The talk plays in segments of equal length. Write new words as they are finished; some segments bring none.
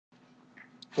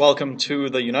Welcome to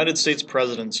the United States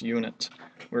Presidents Unit.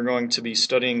 We're going to be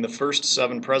studying the first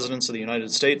 7 presidents of the United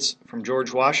States, from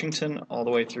George Washington all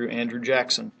the way through Andrew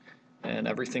Jackson, and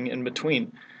everything in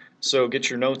between. So get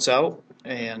your notes out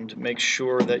and make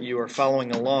sure that you are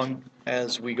following along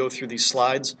as we go through these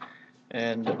slides,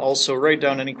 and also write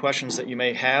down any questions that you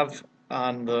may have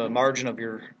on the margin of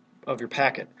your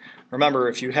packet. Remember,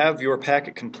 if you have your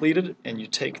packet completed and you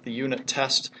take the unit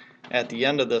test at the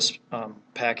end of this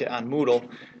packet on Moodle,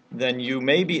 then you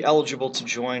may be eligible to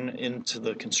join into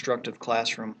the constructive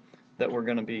classroom that we're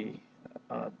going to be,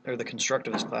 or the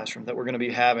constructivist classroom that we're going to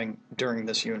be having during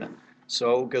this unit.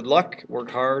 So good luck,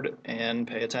 work hard, and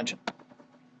pay attention.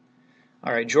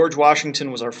 All right, George Washington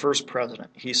was our first president.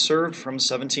 He served from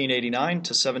 1789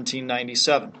 to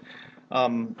 1797.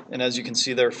 And as you can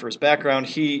see there for his background,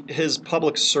 his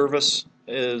public service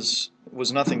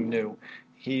was nothing new.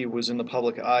 He was in the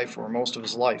public eye for most of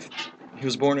his life. He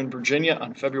was born in Virginia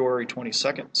on February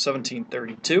 22nd,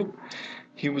 1732.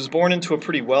 He was born into a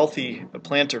pretty wealthy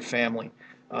planter family,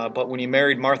 but when he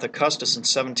married Martha Custis in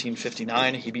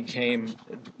 1759, he became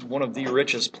one of the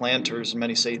richest planters,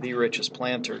 many say the richest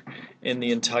planter, in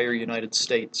the entire United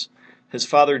States. His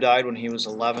father died when he was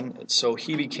 11, so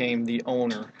he became the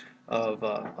owner of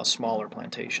a smaller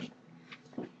plantation.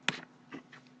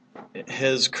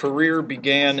 His career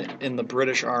began in the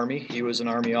British Army. He was an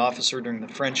Army officer during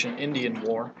the French and Indian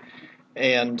War,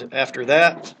 and after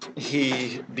that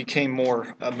he became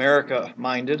more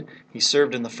America-minded. He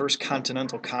served in the First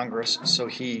Continental Congress, so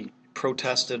he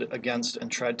protested against and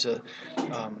tried to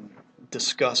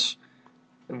discuss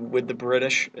with the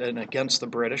British and against the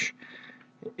British.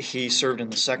 He served in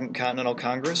the Second Continental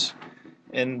Congress.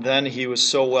 And then he was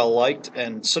so well liked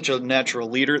and such a natural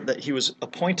leader that he was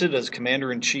appointed as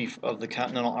Commander-in-Chief of the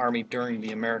Continental Army during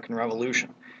the American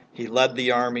Revolution. He led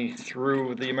the army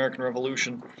through the American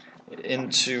Revolution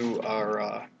into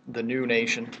the new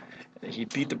nation. He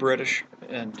beat the British,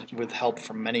 and with help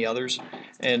from many others,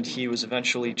 and he was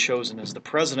eventually chosen as the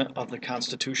president of the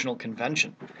Constitutional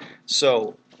Convention.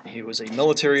 So he was a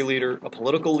military leader, a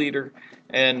political leader,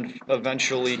 and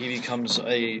eventually he becomes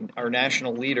our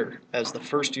national leader as the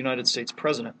first United States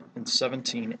president in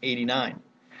 1789.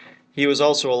 He was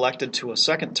also elected to a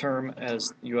second term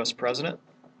as U.S. president,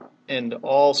 and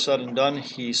all said and done,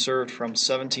 he served from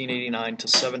 1789 to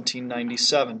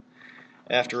 1797.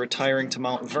 After retiring to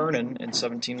Mount Vernon in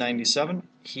 1797,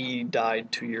 he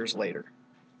died 2 years later.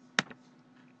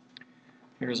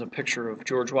 Here's a picture of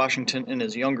George Washington in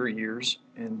his younger years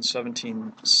in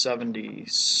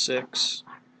 1776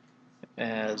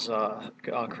 as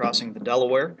crossing the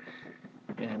Delaware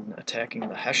and attacking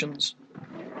the Hessians.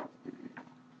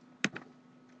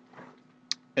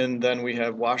 And then we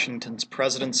have Washington's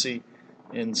presidency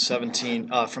in from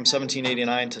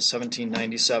 1789 to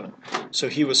 1797. So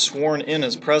he was sworn in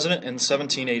as president in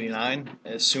 1789,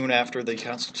 as soon after the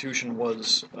Constitution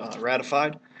was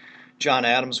ratified. John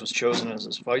Adams was chosen as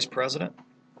his vice president,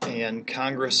 and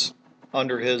Congress,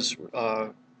 under his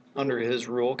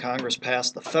rule, Congress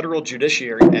passed the Federal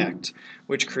Judiciary Act,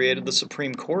 which created the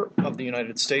Supreme Court of the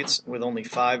United States with only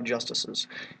 5 justices.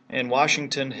 And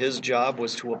Washington, his job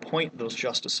was to appoint those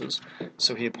justices,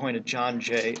 so he appointed John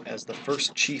Jay as the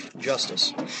first Chief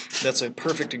Justice. That's a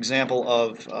perfect example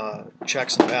of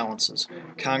checks and balances.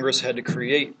 Congress had to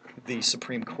create the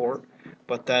Supreme Court,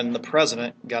 but then the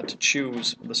president got to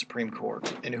choose the Supreme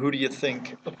Court. And who do you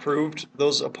think approved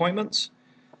those appointments?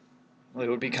 Well, it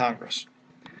would be Congress.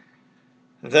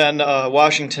 Then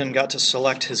Washington got to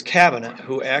select his cabinet,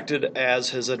 who acted as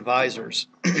his advisors.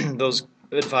 Those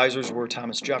advisors were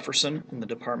Thomas Jefferson in the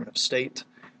Department of State,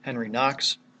 Henry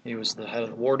Knox, he was the head of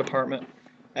the War Department,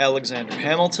 Alexander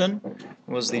Hamilton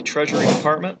was the Treasury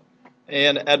Department,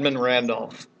 and Edmund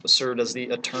Randolph served as the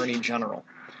Attorney General.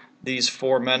 These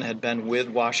 4 men had been with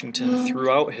Washington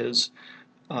throughout his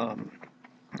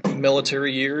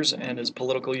military years and his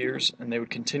political years, and they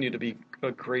would continue to be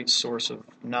a great source of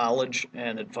knowledge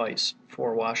and advice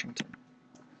for Washington.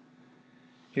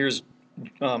 Here's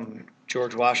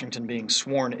George Washington being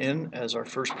sworn in as our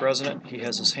first president. He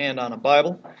has his hand on a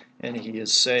Bible, and he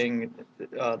is saying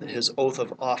his oath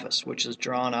of office, which is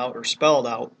drawn out or spelled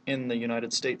out in the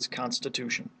United States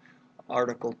Constitution.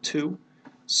 Article 2,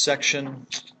 Section,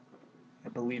 I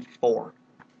believe, 4.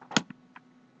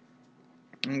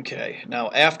 Okay, now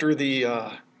after the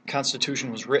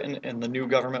Constitution was written and the new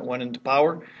government went into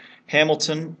power,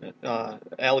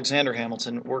 Alexander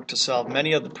Hamilton, worked to solve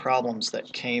many of the problems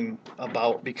that came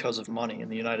about because of money in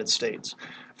the United States.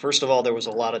 First of all, there was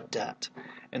a lot of debt,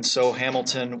 and so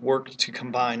Hamilton worked to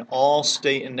combine all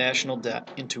state and national debt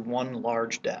into one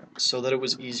large debt so that it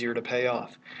was easier to pay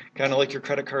off. Kind of like your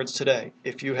credit cards today.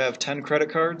 If you have 10 credit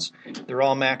cards, they're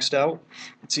all maxed out,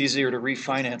 it's easier to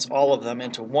refinance all of them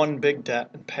into one big debt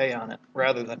and pay on it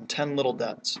rather than 10 little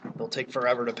debts. They'll take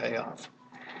forever to pay off.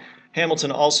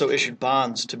 Hamilton also issued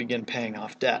bonds to begin paying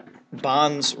off debt.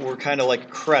 Bonds were kind of like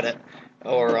credit,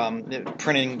 or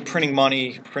printing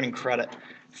money, printing credit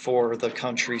for the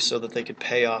country so that they could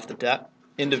pay off the debt.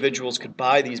 Individuals could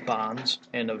buy these bonds,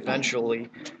 and eventually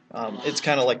it's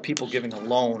kind of like people giving a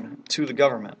loan to the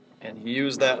government, and he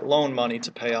used that loan money to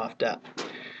pay off debt.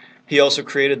 He also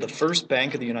created the first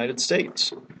bank of the United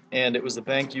States, and it was the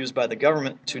bank used by the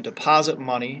government to deposit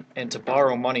money and to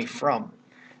borrow money from.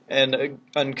 And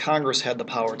Congress had the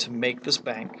power to make this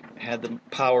bank, had the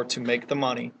power to make the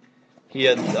money.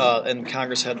 And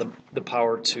Congress had the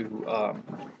power to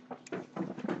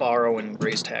borrow and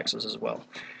raise taxes as well.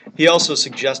 He also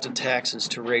suggested taxes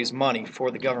to raise money for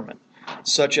the government,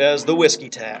 such as the whiskey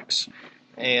tax.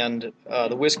 And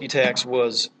the whiskey tax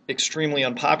was extremely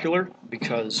unpopular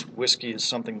because whiskey is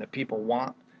something that people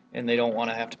want, and they don't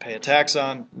want to have to pay a tax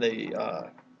on. They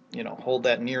hold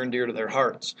that near and dear to their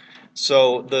hearts.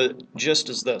 So the gist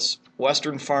is this: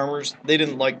 Western farmers, they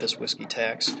didn't like this whiskey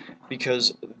tax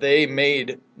because they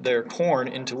made their corn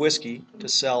into whiskey to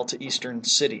sell to eastern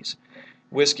cities.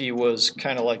 Whiskey was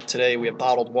kind of like today we have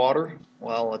bottled water.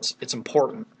 Well, it's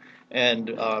important. And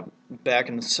back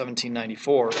in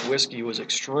 1794, whiskey was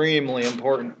extremely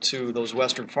important to those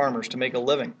Western farmers to make a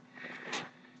living.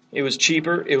 It was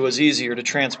cheaper, it was easier to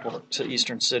transport to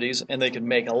eastern cities, and they could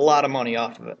make a lot of money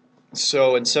off of it.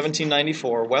 So in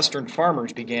 1794, Western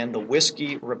farmers began the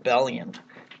Whiskey Rebellion.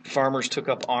 Farmers took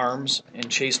up arms and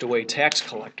chased away tax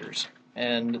collectors,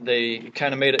 and they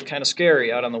kind of made it kind of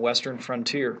scary out on the western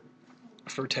frontier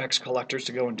for tax collectors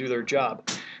to go and do their job.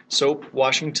 So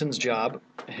Washington's job,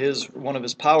 one of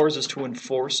his powers is to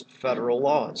enforce federal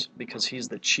laws because he's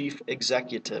the chief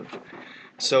executive.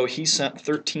 So he sent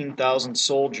 13,000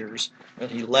 soldiers,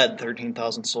 he led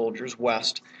 13,000 soldiers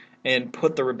west and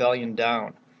put the rebellion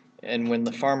down. And when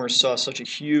the farmers saw such a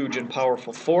huge and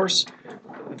powerful force,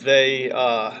 they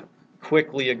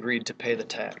quickly agreed to pay the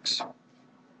tax.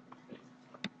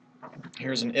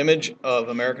 Here's an image of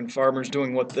American farmers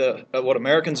doing what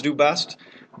Americans do best: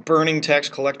 burning tax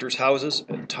collectors' houses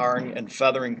and tarring and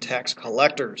feathering tax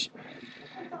collectors.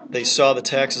 They saw the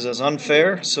taxes as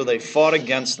unfair, so they fought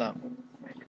against them.